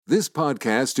This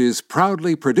podcast is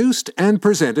proudly produced and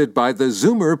presented by the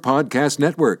Zoomer Podcast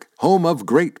Network, home of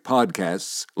great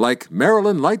podcasts like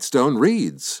Marilyn Lightstone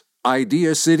Reads,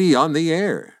 Idea City on the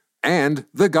Air, and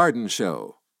The Garden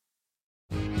Show.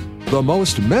 The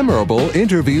most memorable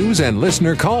interviews and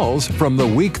listener calls from the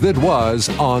week that was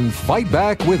on Fight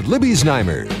Back with Libby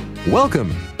Znaimer.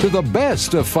 Welcome to the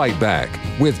best of Fight Back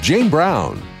with Jane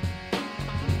Brown.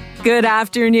 Good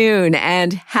afternoon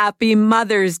and happy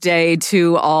Mother's Day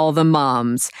to all the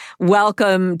moms.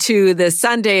 Welcome to the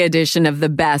Sunday edition of the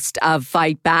Best of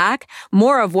Fight Back.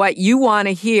 More of what you want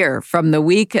to hear from the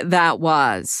week that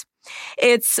was.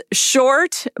 It's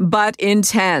short but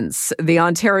intense. The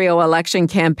Ontario election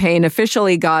campaign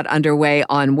officially got underway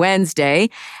on Wednesday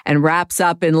and wraps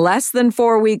up in less than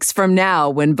 4 weeks from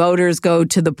now when voters go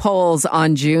to the polls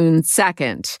on June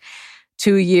 2nd.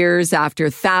 2 years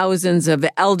after thousands of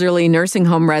elderly nursing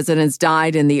home residents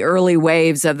died in the early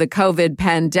waves of the COVID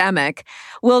pandemic,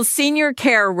 will senior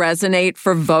care resonate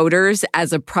for voters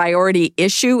as a priority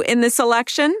issue in this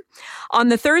election? On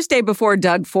the Thursday before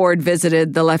Doug Ford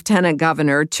visited the Lieutenant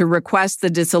Governor to request the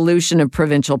dissolution of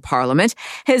provincial parliament,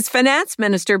 his finance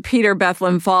minister, Peter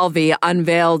Bethlenfalvy,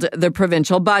 unveiled the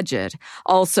provincial budget,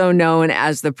 also known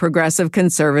as the Progressive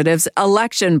Conservatives'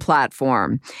 election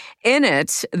platform. In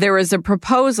it, there is a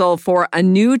proposal for a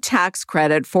new tax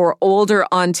credit for older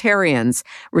Ontarians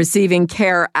receiving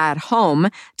care at home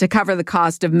to cover the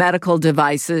cost of medical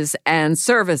devices and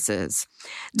services.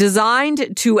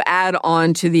 Designed to add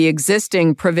on to the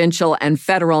existing provincial and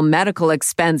federal medical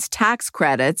expense tax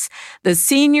credits, the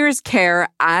Seniors Care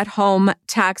at Home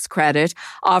tax credit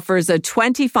offers a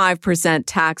 25%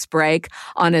 tax break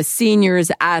on a senior's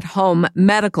at home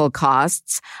medical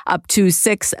costs up to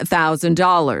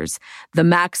 $6,000. The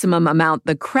maximum amount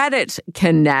the credit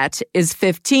can net is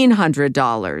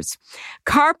 $1,500.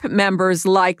 CARP members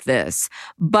like this,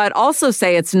 but also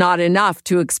say it's not enough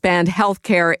to expand health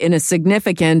care in a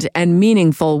significant and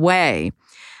meaningful way.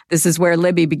 This is where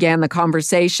Libby began the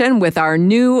conversation with our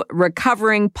new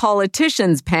Recovering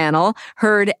Politicians panel,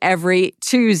 heard every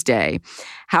Tuesday.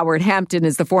 Howard Hampton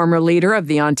is the former leader of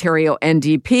the Ontario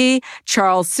NDP.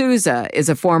 Charles Sousa is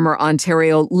a former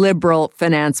Ontario Liberal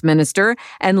finance minister.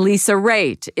 And Lisa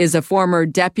Raitt is a former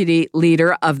deputy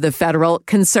leader of the federal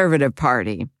Conservative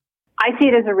Party. I see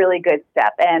it as a really good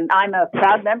step. And I'm a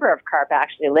proud member of CARP,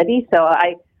 actually, Libby. So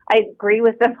I agree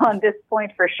with them on this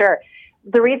point for sure.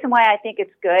 The reason why I think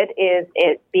it's good is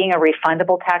it being a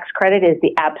refundable tax credit is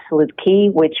the absolute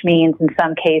key, which means in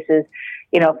some cases,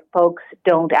 folks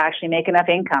don't actually make enough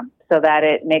income so that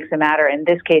it makes a matter. In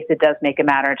this case, it does make a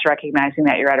matter. It's recognizing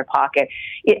that you're out of pocket.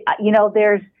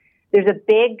 There's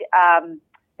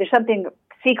something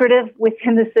secretive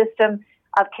within the system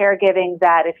of caregiving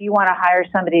that if you want to hire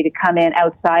somebody to come in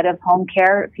outside of home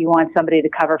care, if you want somebody to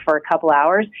cover for a couple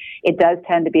hours, it does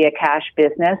tend to be a cash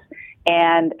business.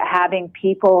 And having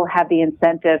people have the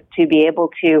incentive to be able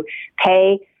to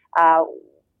pay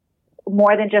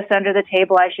more than just under the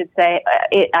table, I should say,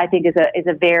 I think is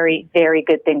a very, very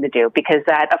good thing to do, because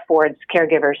that affords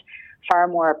caregivers far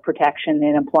more protection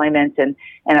in employment and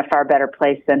a far better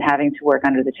place than having to work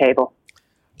under the table.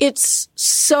 It's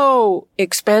so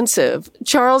expensive.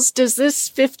 Charles, does this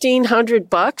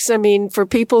 $1,500, I mean, for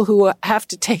people who have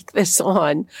to take this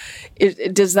on,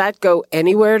 does that go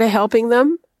anywhere to helping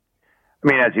them? I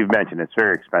mean, as you've mentioned, it's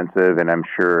very expensive, and I'm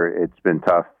sure it's been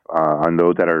tough on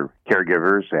those that are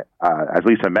caregivers. As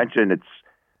Lisa mentioned,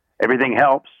 everything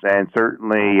helps, and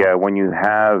certainly when you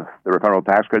have the refundable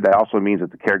tax credit, that also means that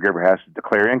the caregiver has to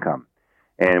declare income.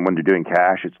 And when they're doing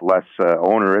cash, it's less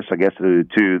onerous, I guess, to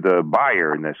the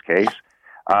buyer in this case.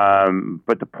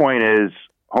 But the point is,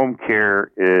 home care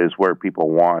is where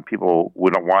people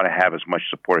wouldn't want to have as much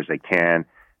support as they can.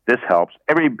 This helps.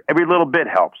 Every little bit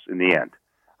helps in the end.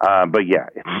 But yeah,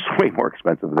 it's way more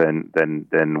expensive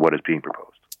than what is being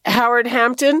proposed. Howard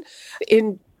Hampton,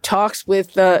 in talks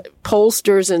with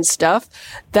pollsters and stuff,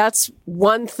 that's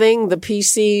one thing the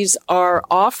PCs are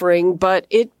offering, but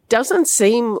it doesn't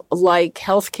seem like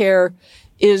healthcare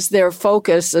is their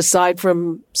focus aside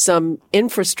from some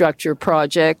infrastructure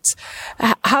projects.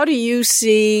 How do you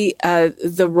see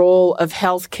the role of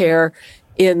healthcare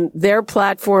in their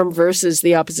platform versus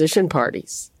the opposition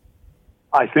parties?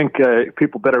 I think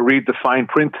people better read the fine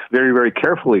print very, very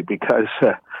carefully, because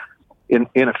in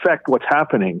effect, what's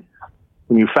happening,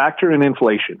 when you factor in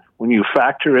inflation, when you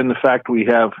factor in the fact we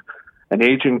have an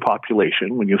aging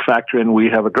population, when you factor in we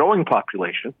have a growing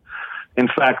population, in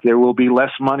fact, there will be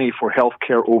less money for health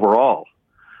care overall.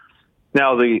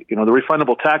 Now, the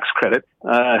refundable tax credit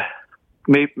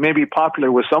may be popular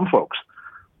with some folks,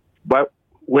 but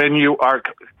when you are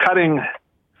cutting,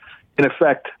 in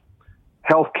effect,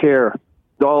 healthcare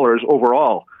dollars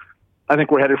overall, I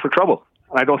think we're headed for trouble.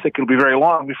 I don't think it'll be very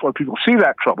long before people see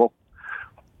that trouble.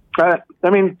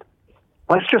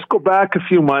 Let's just go back a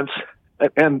few months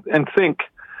and think,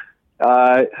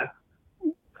 and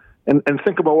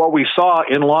think about what we saw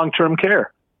in long-term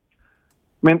care.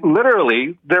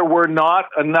 Literally, there were not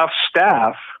enough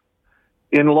staff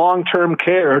in long-term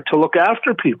care to look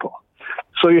after people.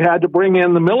 So you had to bring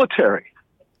in the military.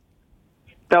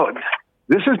 Now,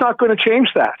 this is not going to change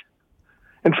that.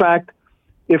 In fact,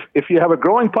 if you have a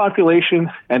growing population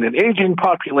and an aging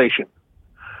population,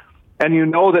 and you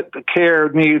know that the care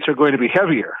needs are going to be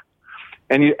heavier,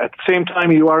 and at the same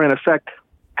time you are, in effect,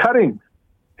 cutting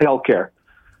health care,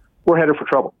 we're headed for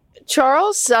trouble.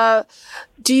 Charles,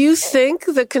 do you think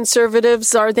the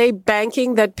Conservatives, are they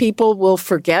banking that people will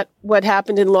forget what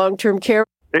happened in long-term care?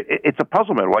 It's a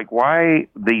puzzlement. Like, why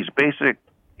these basic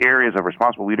areas of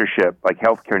responsible leadership, like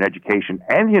healthcare and education,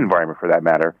 and the environment for that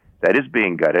matter, that is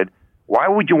being gutted, why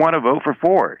would you want to vote for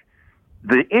Ford?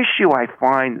 The issue I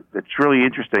find that's really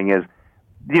interesting is,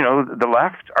 the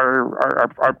left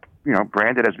are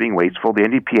branded as being wasteful. The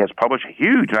NDP has published a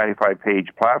huge 95-page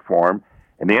platform,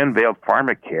 and they unveiled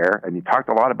pharmacare, and you talked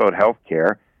a lot about health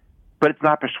care, but it's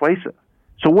not persuasive.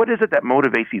 So what is it that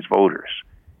motivates these voters?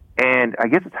 And I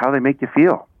guess it's how they make you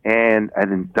feel. And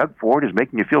then Doug Ford is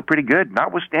making you feel pretty good,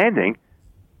 notwithstanding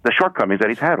the shortcomings that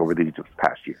he's had over these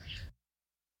past years.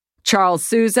 Charles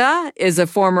Sousa is a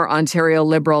former Ontario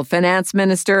Liberal finance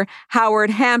minister, Howard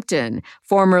Hampton,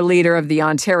 former leader of the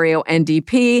Ontario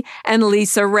NDP, and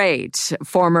Lisa Raitt,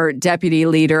 former deputy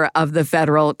leader of the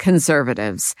federal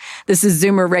Conservatives. This is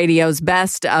Zoomer Radio's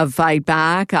Best of Fight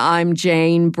Back. I'm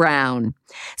Jane Brown.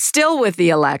 Still with the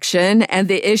election and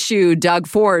the issue Doug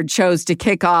Ford chose to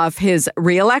kick off his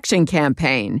re-election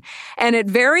campaign. And it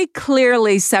very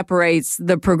clearly separates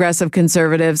the progressive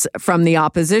Conservatives from the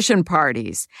opposition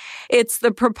parties. It's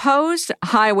the proposed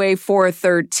Highway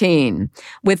 413,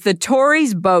 with the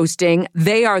Tories boasting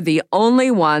they are the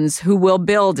only ones who will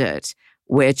build it,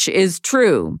 which is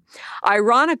true.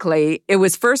 Ironically, it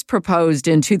was first proposed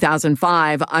in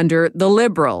 2005 under the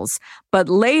Liberals, but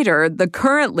later the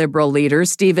current Liberal leader,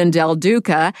 Steven Del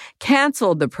Duca,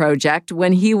 canceled the project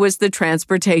when he was the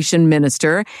transportation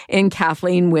minister in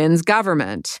Kathleen Wynne's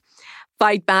government.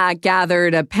 Fight Back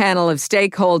gathered a panel of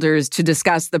stakeholders to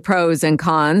discuss the pros and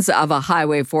cons of a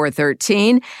Highway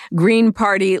 413. Green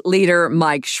Party leader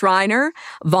Mike Schriner,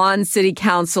 Vaughan City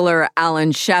Councillor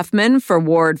Alan Shefman for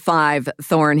Ward 5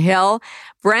 Thornhill,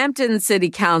 Brampton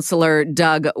City Councillor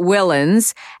Doug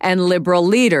Whilans, and Liberal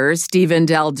leader Steven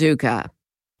Del Duca.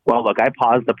 Well, look, I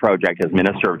paused the project as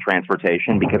Minister of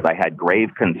Transportation because I had grave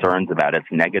concerns about its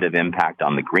negative impact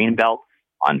on the Greenbelt,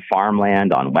 on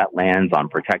farmland, on wetlands, on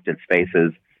protected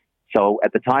spaces. So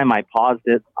at the time I paused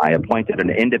it, I appointed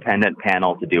an independent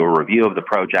panel to do a review of the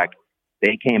project.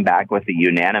 They came back with a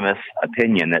unanimous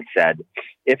opinion that said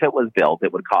if it was built,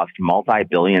 it would cost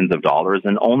multi-billions of dollars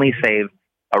and only save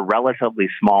a relatively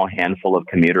small handful of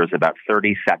commuters about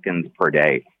 30 seconds per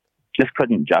day. Just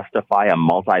couldn't justify a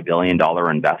multi-billion-dollar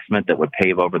investment that would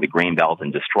pave over the Greenbelt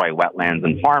and destroy wetlands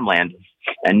and farmland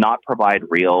and not provide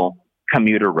real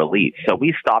commuter relief. So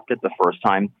we stopped it the first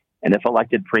time, and if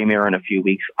elected premier in a few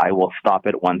weeks, I will stop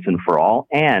it once and for all,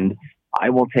 and I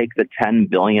will take the $10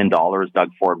 billion Doug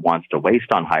Ford wants to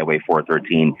waste on Highway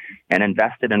 413 and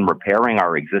invest it in repairing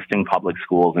our existing public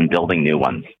schools and building new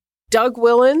ones. Doug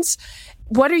Whilans,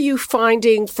 what are you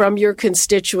finding from your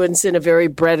constituents in a very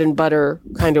bread and butter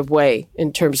kind of way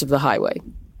in terms of the highway?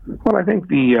 Well, I think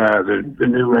the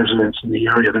new residents in the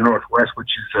area, the Northwest, which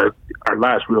is our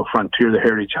last real frontier, the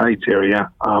Heritage Heights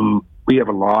area, we have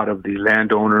a lot of the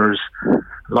landowners,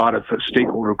 a lot of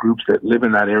stakeholder groups that live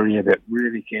in that area that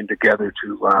really came together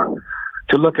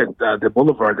to look at the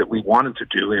boulevard that we wanted to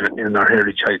do in our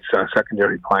Heritage Heights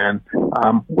secondary plan.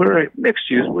 We're mixed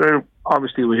use.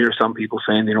 Obviously, we hear some people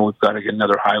saying, we've got to get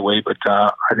another highway, but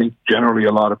I think generally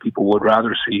a lot of people would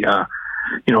rather see an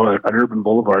urban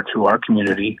boulevard to our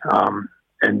community.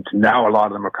 And now a lot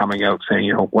of them are coming out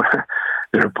saying,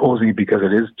 they're opposing because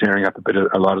it is tearing up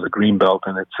a lot of the green belt,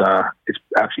 and it's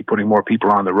actually putting more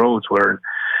people on the roads. Where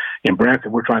in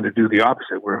Brampton, we're trying to do the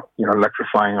opposite. We're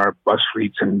electrifying our bus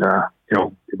fleets, and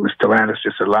it was Stellantis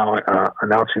just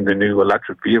announcing the new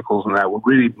electric vehicles, and that we're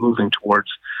really moving towards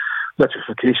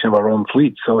electrification of our own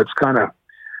fleet. So it's kind of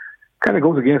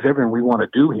goes against everything we want to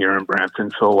do here in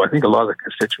Brampton. So I think a lot of the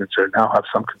constituents now have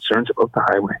some concerns about the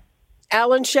highway.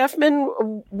 Alan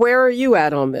Shefman, where are you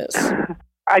at on this?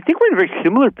 I think we're in a very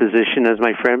similar position as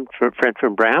my friend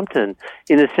from Brampton,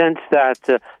 in the sense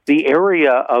that the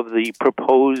area of the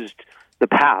proposed the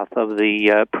path of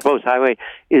the proposed highway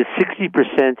is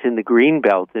 60% in the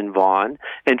Greenbelt in Vaughan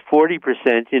and 40%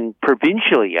 in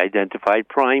provincially identified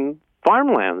prime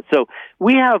farmland. So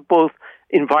we have both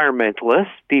environmentalists,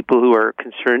 people who are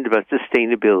concerned about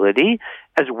sustainability,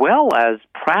 as well as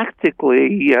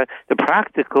practically the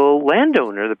practical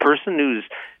landowner, the person who's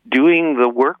doing the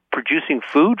work, producing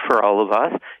food for all of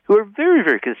us, who are very,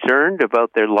 very concerned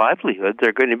about their livelihoods.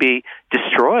 They're going to be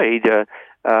destroyed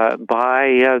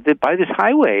by this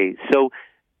highway. So,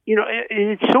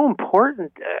 it's so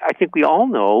important. I think we all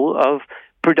know of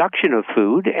production of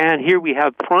food, and here we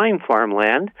have prime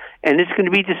farmland, and it's going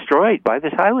to be destroyed by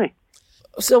this highway.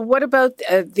 So what about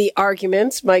the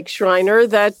arguments, Mike Schriner,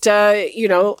 that,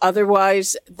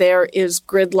 otherwise there is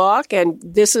gridlock and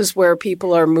this is where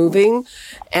people are moving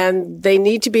and they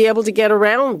need to be able to get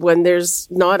around when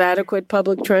there's not adequate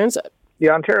public transit? The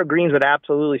Ontario Greens would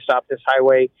absolutely stop this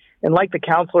highway. And like the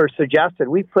councillor suggested,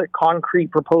 we put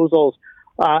concrete proposals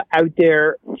out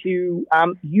there to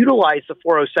utilize the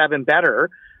 407 better.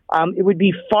 It would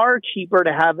be far cheaper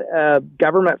to have a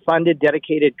government-funded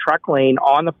dedicated truck lane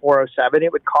on the 407.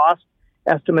 It would cost,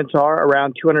 estimates are,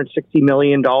 around $260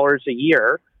 million a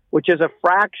year, which is a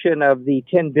fraction of the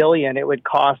 $10 billion it would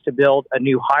cost to build a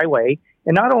new highway.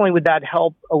 And not only would that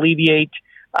help alleviate,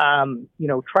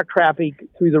 truck traffic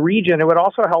through the region, it would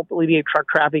also help alleviate truck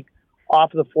traffic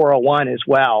off of the 401 as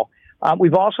well.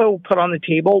 We've also put on the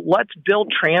table, let's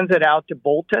build transit out to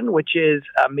Bolton, which is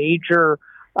a major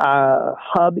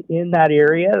hub in that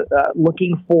area,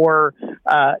 looking for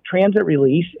transit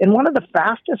release. And one of the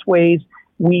fastest ways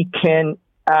we can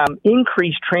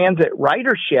increase transit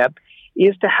ridership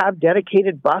is to have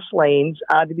dedicated bus lanes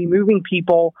to be moving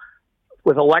people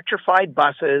with electrified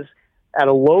buses at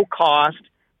a low cost,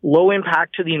 low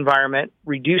impact to the environment,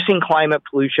 reducing climate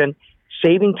pollution,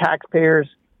 saving taxpayers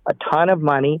a ton of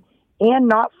money, and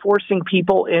not forcing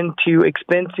people into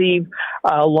expensive,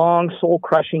 long,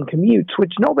 soul-crushing commutes,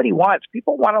 which nobody wants.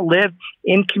 People want to live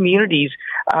in communities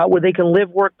where they can live,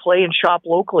 work, play, and shop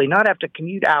locally, not have to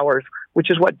commute hours,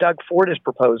 which is what Doug Ford is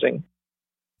proposing.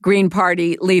 Green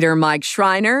Party leader Mike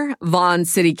Schriner, Vaughan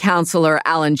City Councillor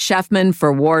Alan Shefman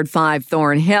for Ward 5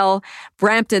 Thornhill,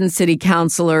 Brampton City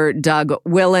Councillor Doug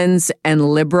Whilans, and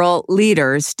Liberal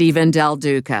leader Steven Del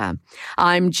Duca.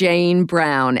 I'm Jane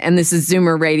Brown, and this is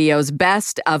Zoomer Radio's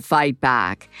Best of Fight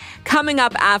Back. Coming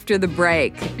up after the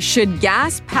break, should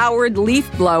gas-powered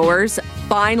leaf blowers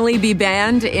finally be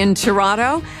banned in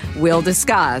Toronto? We'll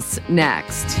discuss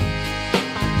next.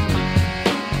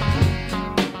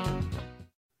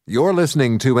 You're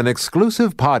listening to an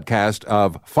exclusive podcast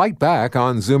of Fight Back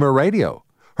on Zoomer Radio.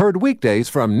 Heard weekdays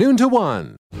from noon to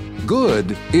 1.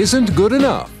 Good isn't good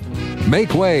enough.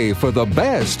 Make way for the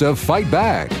best of Fight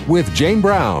Back with Jane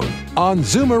Brown on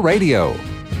Zoomer Radio.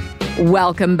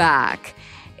 Welcome back.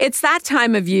 It's that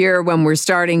time of year when we're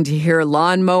starting to hear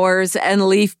lawnmowers and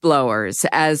leaf blowers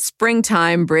as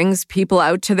springtime brings people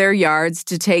out to their yards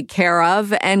to take care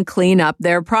of and clean up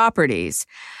their properties.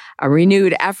 A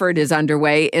renewed effort is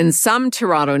underway in some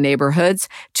Toronto neighborhoods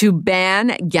to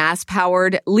ban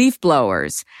gas-powered leaf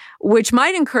blowers, which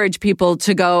might encourage people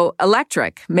to go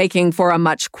electric, making for a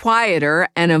much quieter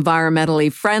and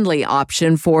environmentally friendly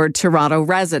option for Toronto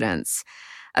residents.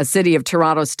 A City of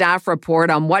Toronto staff report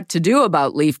on what to do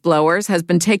about leaf blowers has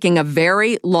been taking a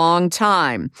very long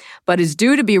time, but is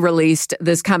due to be released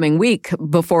this coming week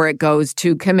before it goes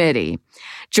to committee.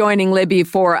 Joining Libby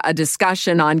for a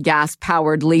discussion on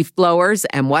gas-powered leaf blowers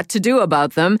and what to do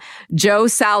about them, Joe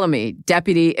Selemi,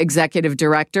 Deputy Executive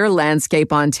Director,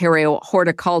 Landscape Ontario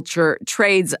Horticulture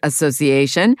Trades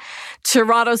Association,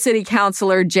 Toronto City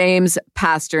Councillor James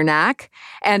Pasternak,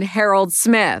 and Harold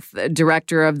Smith,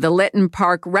 Director of the Lytton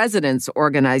Park Residents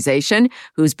Organization,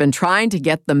 who's been trying to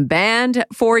get them banned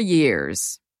for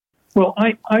years. Well,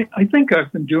 I think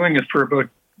I've been doing it for about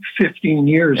 15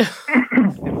 years.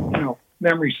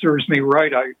 Memory serves me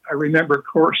right. I remember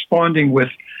corresponding with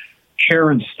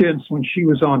Sharon Stintz when she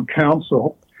was on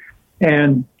council.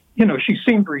 And, she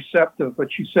seemed receptive, but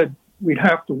she said we'd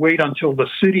have to wait until the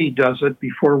city does it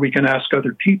before we can ask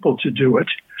other people to do it.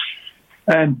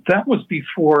 And that was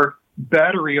before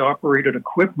battery-operated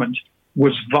equipment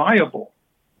was viable.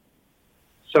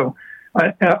 So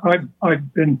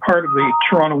I've been part of the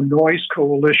Toronto Noise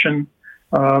Coalition,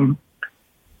 a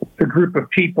group of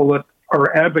people that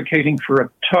are advocating for a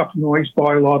tough noise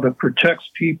bylaw that protects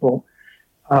people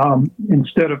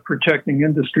instead of protecting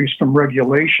industries from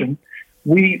regulation.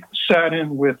 We sat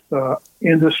in with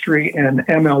industry and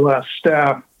MLS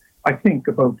staff, I think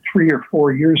about 3 or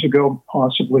 4 years ago,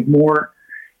 possibly more.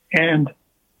 And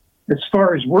as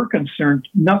far as we're concerned,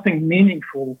 nothing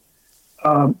meaningful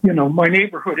My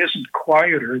neighborhood isn't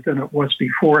quieter than it was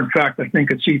before. In fact, I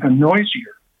think it's even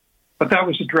noisier. But that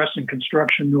was addressing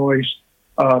construction noise,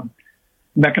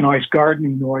 mechanized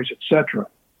gardening noise, etc.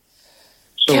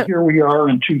 So here we are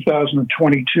in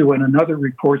 2022, and another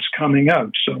report's coming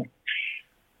out. So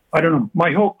I don't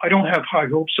know. I don't have high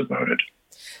hopes about it.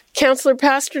 Councillor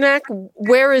Pasternak,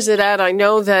 where is it at? I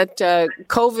know that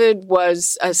COVID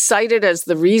was cited as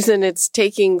the reason it's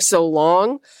taking so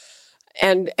long.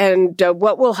 And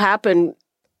what will happen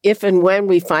if and when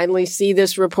we finally see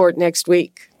this report next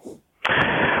week?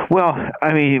 Well,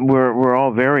 I mean, we're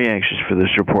all very anxious for this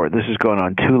report. This has gone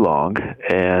on too long,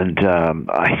 and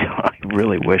I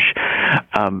really wish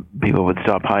people would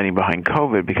stop hiding behind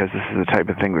COVID, because this is the type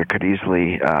of thing that could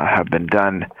easily have been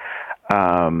done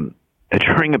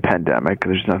during a pandemic.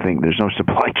 There's no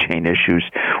supply chain issues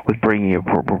with bringing a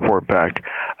report back,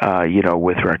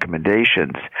 with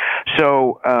recommendations.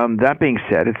 So that being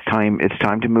said, it's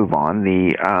time to move on.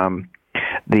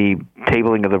 The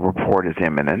tabling of the report is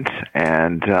imminent,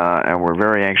 and we're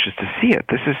very anxious to see it.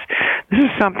 This is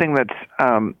something that's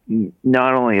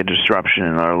not only a disruption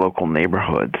in our local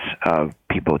neighborhoods of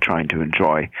people trying to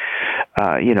enjoy,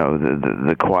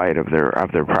 the quiet of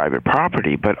their private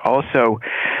property, but also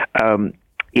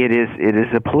it is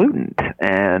a pollutant,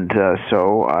 and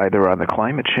so either on the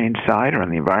climate change side or on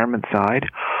the environment side,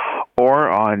 or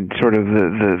on sort of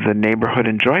the neighborhood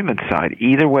enjoyment side,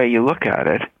 either way you look at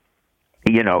it,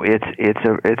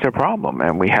 it's a problem,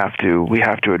 and we have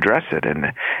to address it.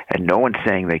 And no one's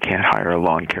saying they can't hire a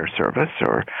lawn care service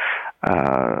or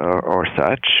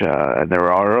such. And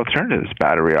there are alternatives,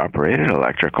 battery operated,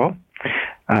 electrical.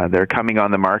 They're coming on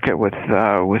the market with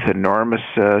enormous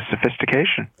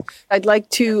sophistication. I'd like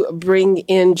to bring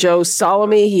in Joe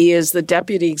Selemi. He is the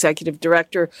Deputy Executive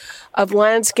Director of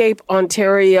Landscape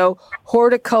Ontario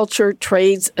Horticulture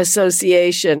Trades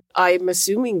Association. I'm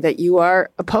assuming that you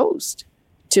are opposed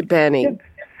to banning.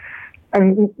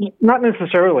 Not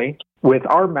necessarily. With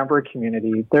our member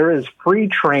community, there is free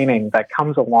training that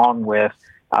comes along with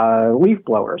leaf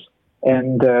blowers.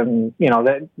 And,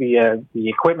 that the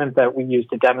equipment that we use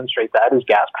to demonstrate that is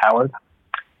gas powered.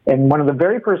 And one of the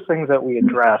very first things that we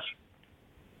address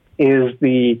is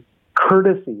the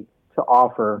courtesy to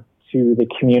offer to the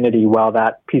community while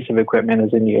that piece of equipment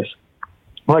is in use.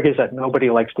 Like I said, nobody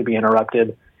likes to be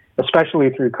interrupted,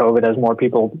 especially through COVID, as more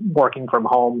people working from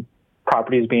home,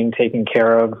 properties being taken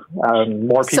care of,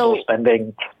 more people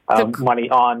spending money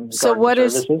on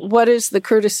services. What is the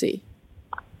courtesy?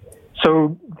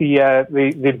 So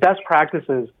the best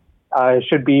practices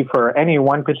should be for any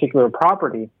one particular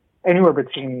property, anywhere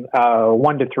between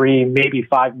 1 to 3, maybe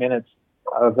 5 minutes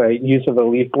of use of a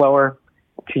leaf blower,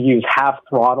 to use half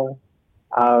throttle.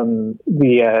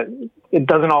 It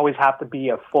doesn't always have to be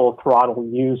a full throttle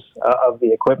use of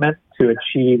the equipment to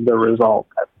achieve the result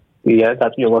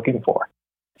that you're looking for.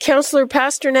 Councillor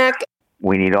Pasternak.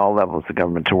 We need all levels of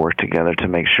government to work together to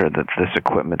make sure that this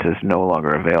equipment is no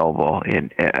longer available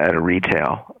at a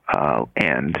retail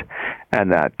end,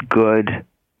 and that good,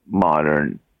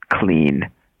 modern, clean,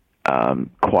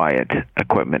 quiet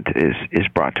equipment is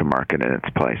brought to market in its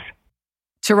place.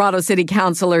 Toronto City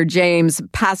Councillor James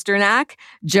Pasternak,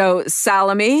 Joe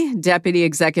Selemi, Deputy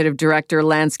Executive Director,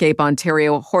 Landscape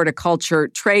Ontario Horticulture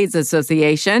Trades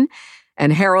Association,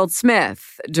 and Harold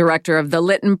Smith, Director of the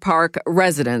Lytton Park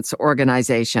Residents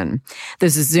Organization.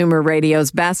 This is Zoomer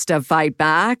Radio's Best of Fight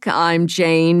Back. I'm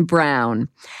Jane Brown.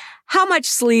 How much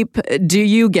sleep do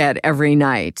you get every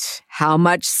night? How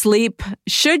much sleep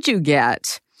should you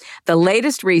get? The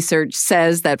latest research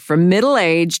says that for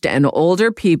middle-aged and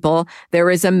older people, there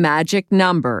is a magic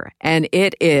number, and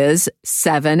it is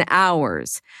 7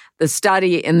 hours. The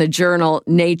study in the journal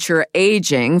Nature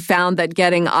Aging found that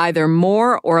getting either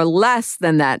more or less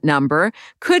than that number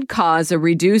could cause a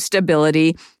reduced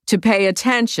ability to pay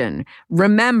attention,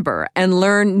 remember, and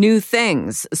learn new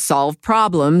things, solve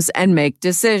problems, and make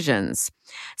decisions.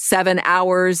 7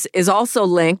 hours is also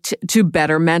linked to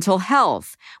better mental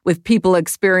health, with people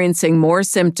experiencing more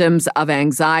symptoms of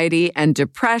anxiety and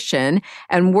depression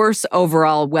and worse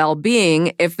overall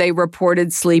well-being if they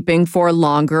reported sleeping for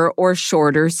longer or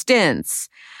shorter stints.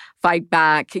 Fight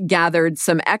Back gathered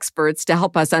some experts to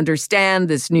help us understand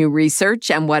this new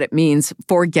research and what it means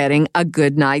for getting a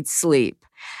good night's sleep.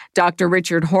 Dr.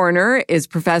 Richard Horner is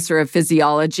professor of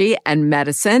physiology and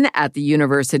medicine at the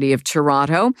University of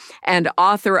Toronto and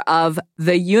author of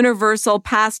The Universal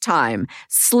Pastime,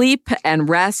 Sleep and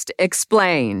Rest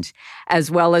Explained, as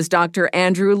well as Dr.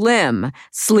 Andrew Lim,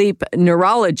 sleep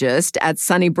neurologist at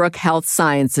Sunnybrook Health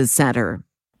Sciences Center.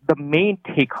 the main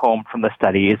take home from the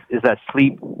study is that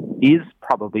sleep is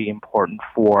probably important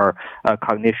for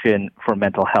cognition, for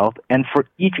mental health, and for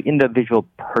each individual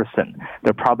person.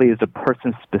 There probably is a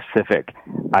person-specific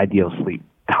ideal sleep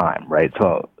time, right?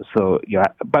 So yeah.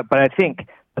 But I think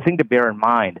the thing to bear in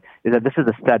mind is that this is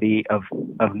a study of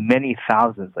many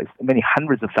thousands, like many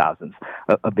hundreds of thousands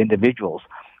of individuals,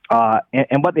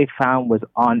 and what they found was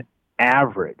on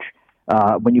average.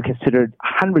 When you considered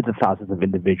hundreds of thousands of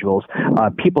individuals,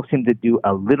 people seem to do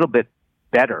a little bit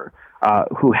better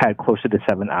who had closer to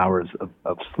 7 hours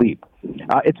of sleep.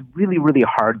 It's really, really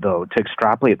hard, though, to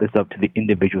extrapolate this up to the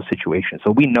individual situation.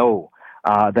 So we know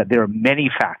that there are many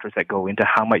factors that go into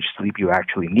how much sleep you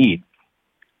actually need.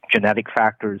 Genetic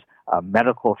factors,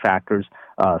 medical factors,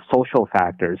 social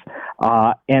factors,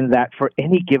 and that for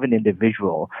any given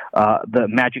individual, the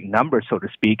magic number, so to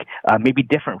speak, may be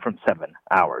different from 7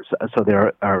 hours. So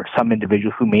there are some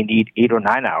individuals who may need 8 or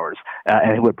 9 hours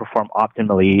and who would perform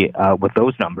optimally with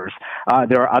those numbers.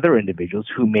 There are other individuals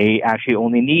who may actually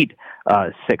only need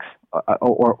 6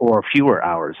 or fewer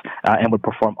hours and would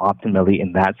perform optimally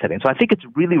in that setting. So I think it's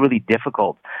really, really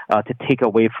difficult to take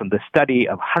away from the study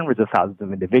of hundreds of thousands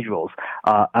of individuals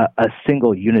a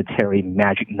single unitary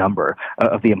magic number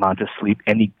of the amount of sleep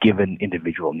any given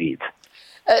individual needs.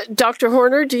 Dr.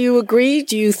 Horner, do you agree?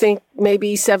 Do you think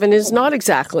maybe 7 is not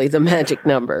exactly the magic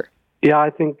number? Yeah,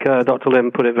 I think Dr.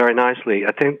 Lim put it very nicely.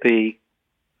 I think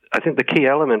the key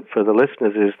element for the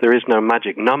listeners is there is no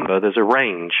magic number. There's a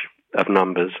range of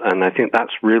numbers, and I think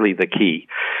that's really the key.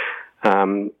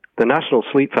 The National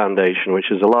Sleep Foundation, which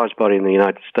is a large body in the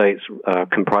United States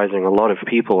comprising a lot of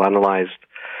people, analyzed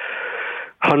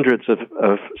hundreds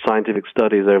of scientific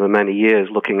studies over many years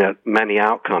looking at many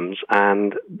outcomes,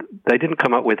 and they didn't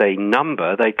come up with a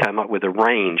number. They came up with a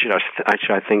range,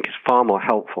 actually I think is far more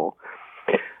helpful.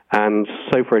 And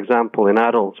so, for example, in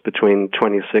adults between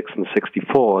 26 and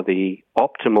 64, the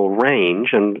optimal range,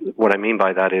 and what I mean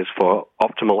by that is for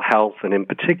optimal health, and in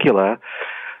particular,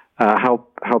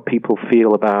 how people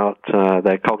feel about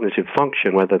their cognitive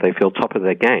function, whether they feel top of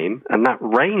their game. And that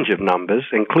range of numbers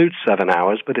includes 7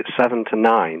 hours, but it's 7 to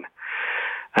 9.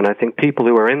 And I think people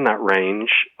who are in that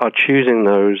range are choosing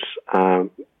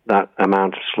that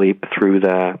amount of sleep through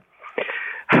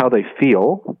how they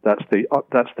feel. That's the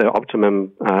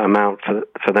optimum amount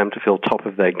for them to feel top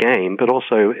of their game, but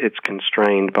also it's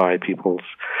constrained by people's,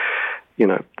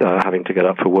 having to get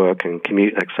up for work and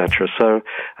commute, etc. So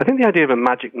I think the idea of a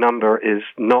magic number is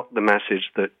not the message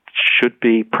that should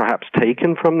be perhaps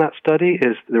taken from that study.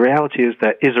 Is the reality is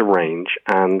there is a range,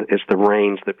 and it's the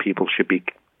range that people should be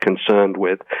concerned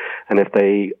with. And if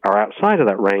they are outside of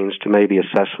that range, to maybe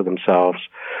assess for themselves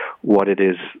what it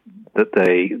is that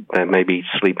they may be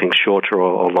sleeping shorter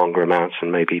or longer amounts,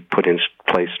 and maybe put in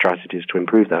place strategies to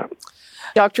improve that.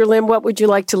 Dr. Lim, what would you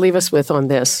like to leave us with on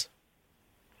this?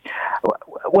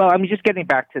 Well, I'm just getting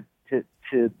back to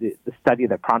the study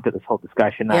that prompted this whole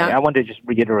discussion. Yeah. I want to just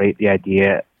reiterate the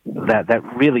idea that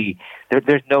really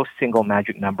there's no single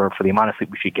magic number for the amount of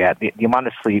sleep we should get. The amount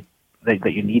of sleep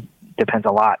that you need depends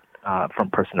a lot from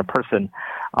person to person,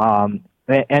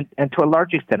 and to a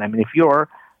large extent. I mean, if you're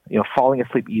falling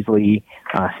asleep easily,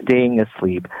 staying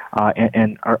asleep,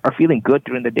 and are feeling good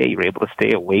during the day, you're able to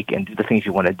stay awake and do the things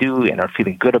you want to do and are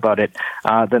feeling good about it,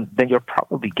 then you're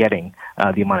probably getting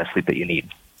the amount of sleep that you need.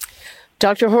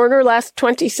 Dr. Horner, last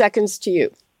 20 seconds to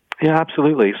you. Yeah,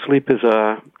 absolutely. Sleep is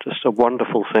just a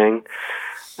wonderful thing.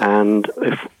 And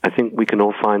I think we can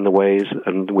all find the ways,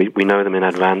 and we know them in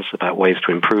advance about ways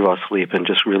to improve our sleep, and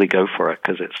just really go for it,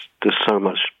 because there's so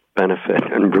much benefit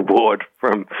and reward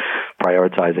from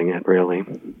prioritizing it, really.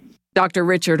 Dr.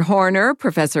 Richard Horner,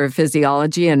 professor of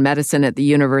physiology and medicine at the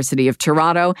University of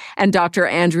Toronto, and Dr.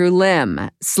 Andrew Lim,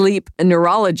 sleep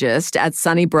neurologist at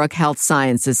Sunnybrook Health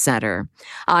Sciences Center.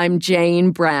 I'm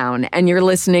Jane Brown, and you're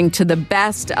listening to the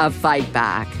best of Fight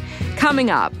Back. Coming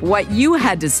up, what you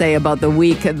had to say about the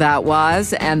week that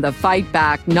was, and the Fight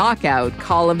Back Knockout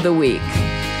Call of the Week.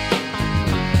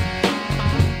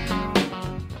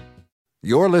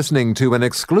 You're listening to an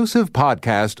exclusive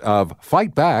podcast of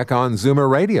Fight Back on Zoomer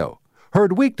Radio.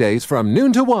 Heard weekdays from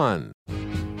noon to 1.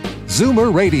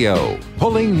 Zoomer Radio,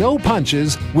 pulling no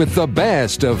punches with the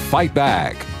best of Fight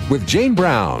Back with Jane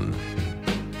Brown.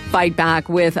 Fight Back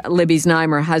with Libby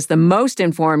Znaimer has the most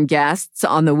informed guests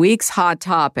on the week's hot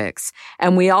topics,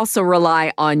 and we also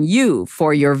rely on you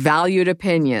for your valued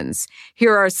opinions.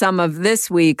 Here are some of this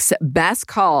week's best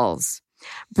calls.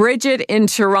 Bridget in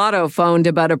Toronto phoned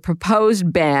about a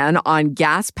proposed ban on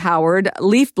gas-powered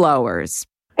leaf blowers.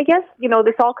 I guess,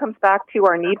 this all comes back to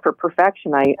our need for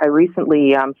perfection. I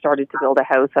recently started to build a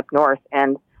house up north,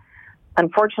 and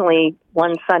unfortunately,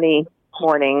 one sunny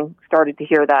morning started to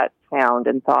hear that sound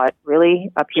and thought,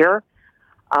 really, up here?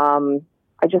 I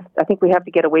think we have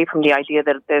to get away from the idea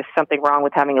that there's something wrong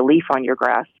with having a leaf on your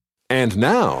grass. And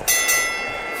now,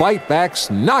 Fight Back's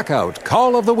Knockout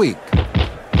Call of the Week.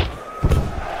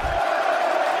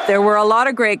 There were a lot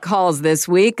of great calls this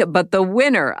week, but the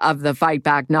winner of the Fight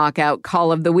Back Knockout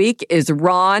Call of the Week is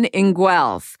Ron in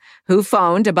Guelph, who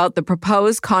phoned about the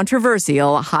proposed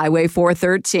controversial Highway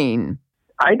 413.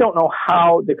 I don't know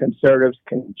how the Conservatives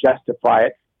can justify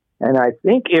it, and I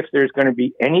think if there's going to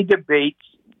be any debates,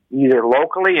 either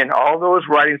locally and all those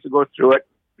ridings to go through it,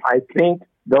 I think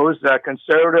those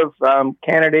Conservative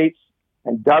candidates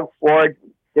and Doug Ford,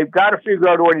 they've got to figure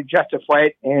out a way to justify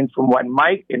it. And from what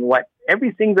Mike and what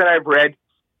everything that I've read,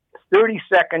 30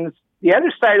 seconds. The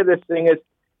other side of this thing is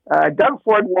Doug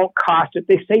Ford won't cost it.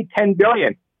 They say $10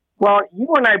 billion. Well,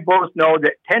 you and I both know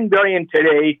that $10 billion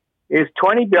today is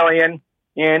 $20 billion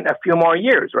in a few more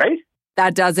years, right?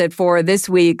 That does it for this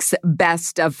week's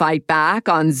Best of Fight Back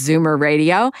on Zoomer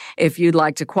Radio. If you'd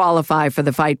like to qualify for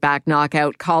the Fight Back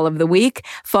Knockout Call of the Week,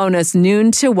 phone us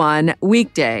noon to 1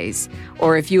 weekdays.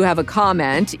 Or if you have a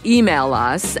comment, email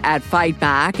us at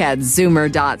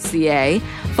fightback@zoomer.ca.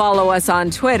 Follow us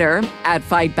on Twitter at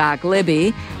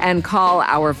FightbackLibby and call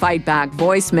our Fight Back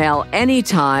voicemail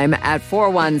anytime at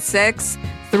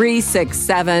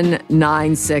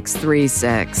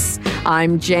 416-367-9636.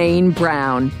 I'm Jane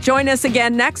Brown. Join us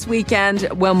again next weekend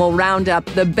when we'll round up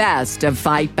the best of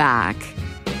Fight Back.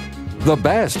 The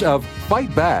Best of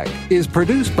Fight Back is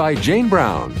produced by Jane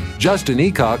Brown, Justin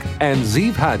Eacock, and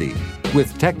Zeev Hadi,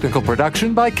 with technical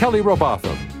production by Kelly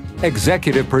Robotham.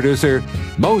 Executive producer,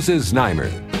 Moses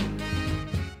Znaimer.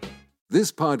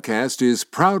 This podcast is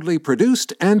proudly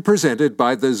produced and presented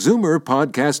by the Zoomer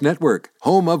Podcast Network,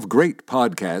 home of great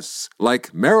podcasts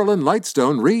like Marilyn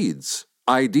Lightstone Reads,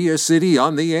 Idea City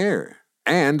on the Air,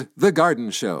 and The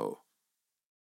Garden Show.